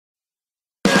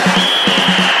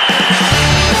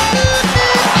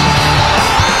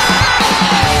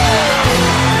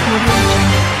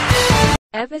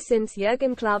Ever since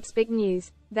Jurgen Klopp's big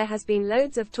news, there has been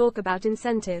loads of talk about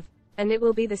incentive, and it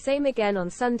will be the same again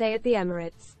on Sunday at the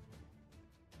Emirates.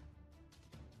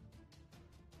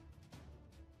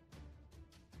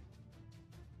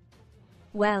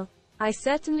 Well, I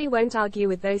certainly won't argue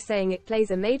with those saying it plays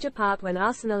a major part when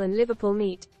Arsenal and Liverpool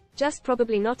meet, just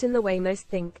probably not in the way most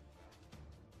think.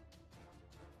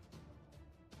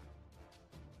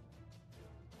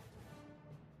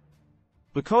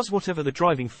 Because whatever the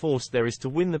driving force there is to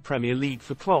win the Premier League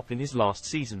for Klopp in his last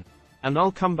season, and I'll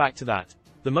come back to that,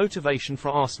 the motivation for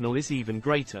Arsenal is even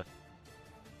greater.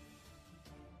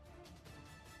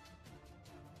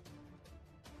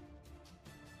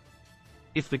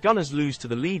 If the Gunners lose to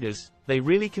the leaders, they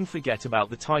really can forget about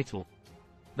the title.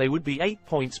 They would be 8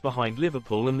 points behind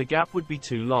Liverpool and the gap would be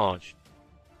too large.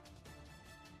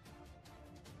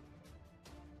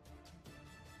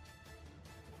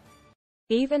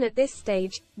 Even at this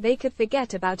stage, they could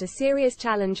forget about a serious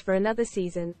challenge for another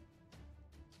season.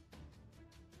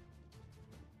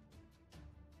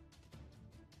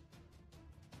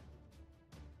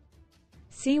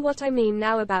 See what I mean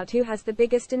now about who has the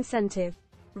biggest incentive?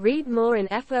 Read more in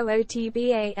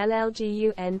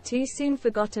FOOTBALLGUN. Too soon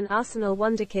forgotten Arsenal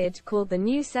wonderkid called the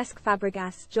new Cesc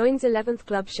Fabregas joins 11th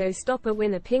club showstopper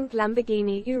win a pink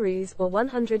Lamborghini Urus or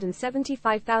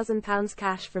 £175,000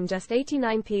 cash from just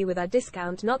 89p with our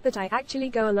discount. Not that I actually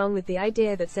go along with the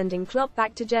idea that sending Klopp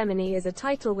back to Germany as a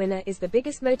title winner is the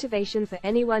biggest motivation for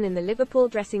anyone in the Liverpool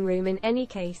dressing room in any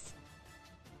case.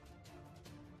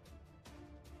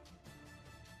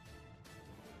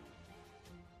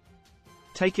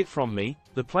 Take it from me,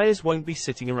 the players won't be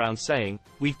sitting around saying,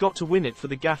 "We've got to win it for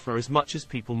the gaffer," as much as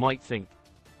people might think.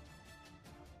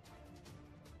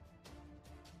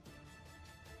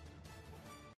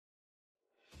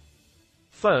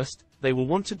 First, they will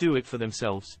want to do it for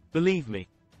themselves, believe me.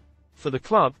 For the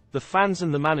club, the fans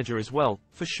and the manager as well,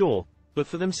 for sure, but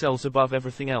for themselves above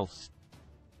everything else.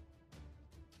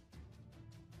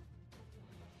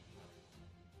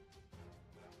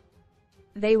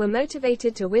 They were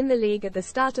motivated to win the league at the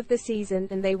start of the season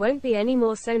and they won't be any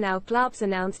more so now Klopp's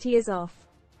announced he is off.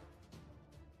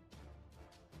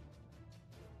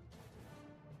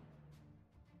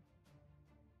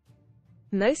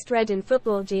 Most read in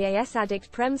football GAS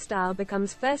addict Prem style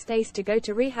becomes first ace to go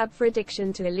to rehab for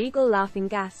addiction to illegal laughing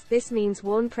gas. This means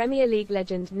worn Premier League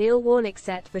legend Neil Warnock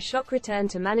set for shock return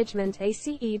to management.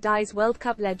 ACE dies World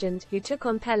Cup legend who took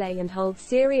on Pele and holds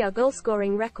Serie A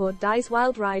goal-scoring record dies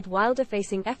wild ride. Wilder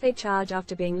facing FA charge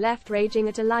after being left raging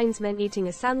at a linesman eating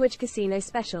a sandwich. Casino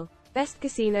special. Best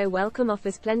casino welcome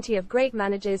offers. Plenty of great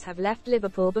managers have left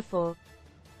Liverpool before.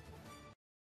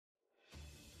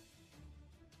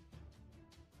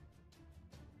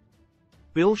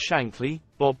 Bill Shankly,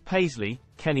 Bob Paisley,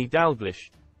 Kenny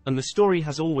Dalglish. And the story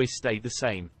has always stayed the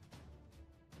same.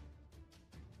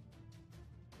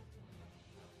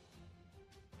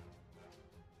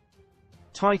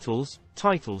 Titles,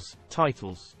 titles,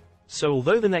 titles. So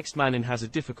although the next man in has a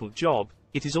difficult job,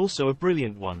 it is also a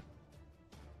brilliant one.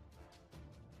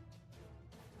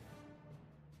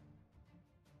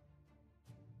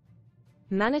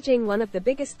 Managing one of the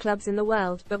biggest clubs in the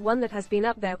world, but one that has been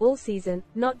up there all season,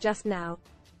 not just now.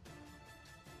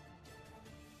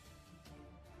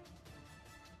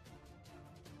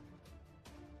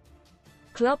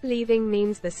 Klopp leaving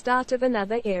means the start of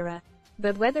another era.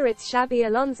 But whether it's Xabi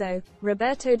Alonso,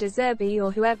 Roberto De Zerbi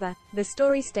or whoever, the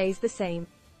story stays the same.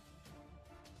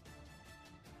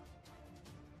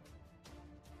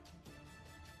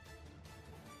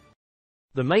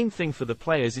 The main thing for the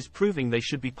players is proving they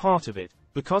should be part of it,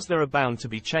 because there are bound to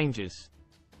be changes.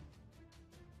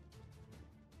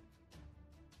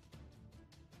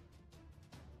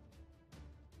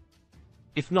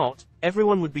 If not,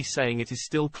 everyone would be saying it is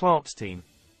still Klopp's team.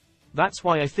 That's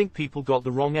why I think people got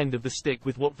the wrong end of the stick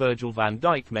with what Virgil van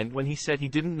Dijk meant when he said he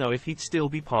didn't know if he'd still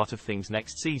be part of things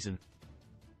next season.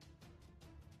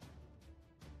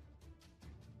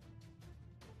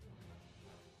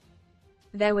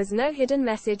 There was no hidden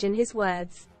message in his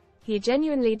words. He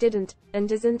genuinely didn't, and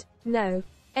doesn't, know,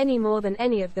 any more than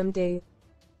any of them do.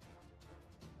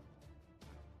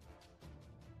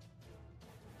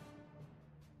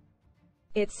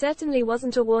 It certainly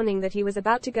wasn't a warning that he was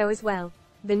about to go as well.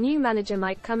 The new manager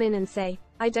might come in and say,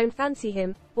 "I don't fancy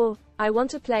him," or, "I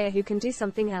want a player who can do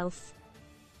something else."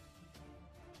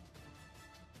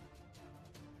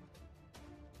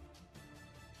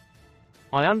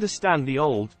 I understand the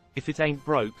old, "if it ain't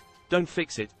broke, don't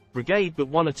fix it" brigade, but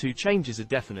one or two changes are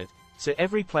definite, so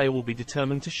every player will be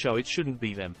determined to show it shouldn't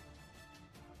be them.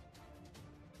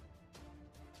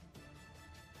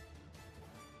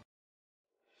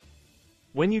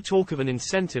 When you talk of an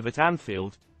incentive at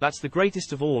Anfield, that's the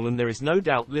greatest of all, and there is no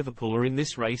doubt Liverpool are in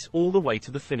this race all the way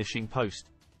to the finishing post.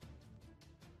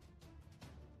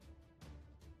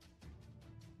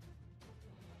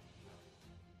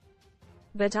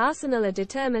 But Arsenal are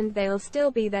determined they'll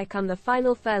still be there come the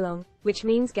final furlong, which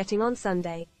means getting on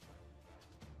Sunday.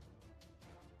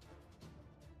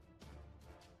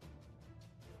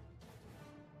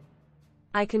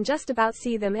 I can just about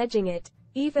see them edging it,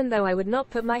 even though I would not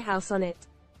put my house on it.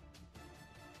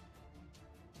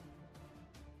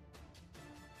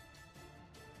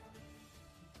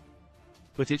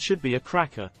 But it should be a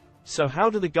cracker. So how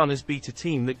do the Gunners beat a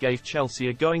team that gave Chelsea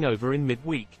a going over in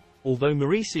midweek? Although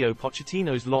Mauricio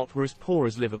Pochettino's lot were as poor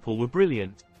as Liverpool were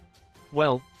brilliant.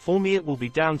 Well, for me it will be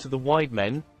down to the wide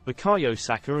men, Bukayo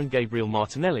Saka and Gabriel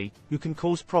Martinelli, who can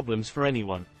cause problems for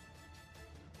anyone.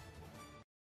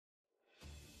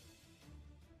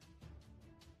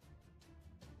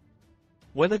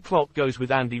 Whether Klopp goes with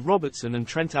Andy Robertson and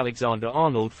Trent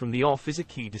Alexander-Arnold from the off is a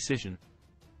key decision.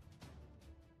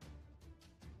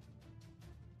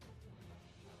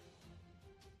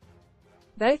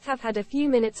 Both have had a few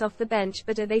minutes off the bench,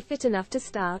 but are they fit enough to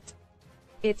start?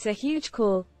 It's a huge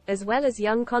call, as well as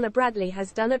young Connor Bradley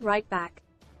has done at right back.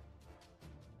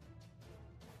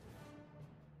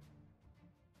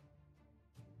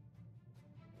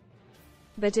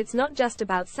 But it's not just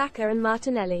about Saka and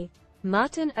Martinelli.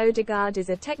 Martin Odegaard is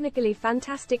a technically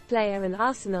fantastic player, and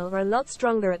Arsenal are a lot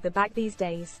stronger at the back these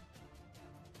days.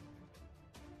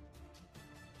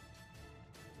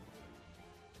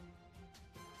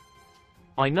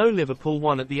 I know Liverpool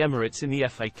won at the Emirates in the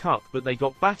FA Cup, but they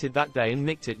got battered that day and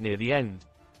nicked it near the end.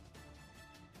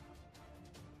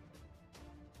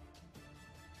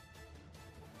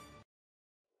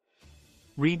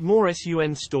 Read more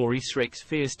SUN story. Srix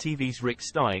fears TV's Rick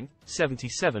Stein,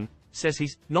 77, says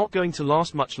he's not going to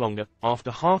last much longer, after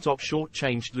Hartop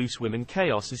short-changed loose women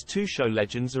chaos as two show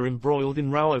legends are embroiled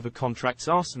in row over contracts.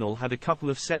 Arsenal had a couple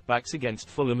of setbacks against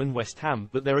Fulham and West Ham,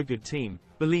 but they're a good team,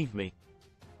 believe me.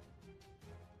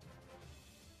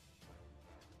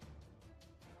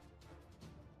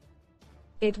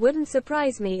 It wouldn't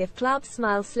surprise me if Klopp's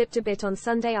smile slipped a bit on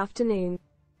Sunday afternoon.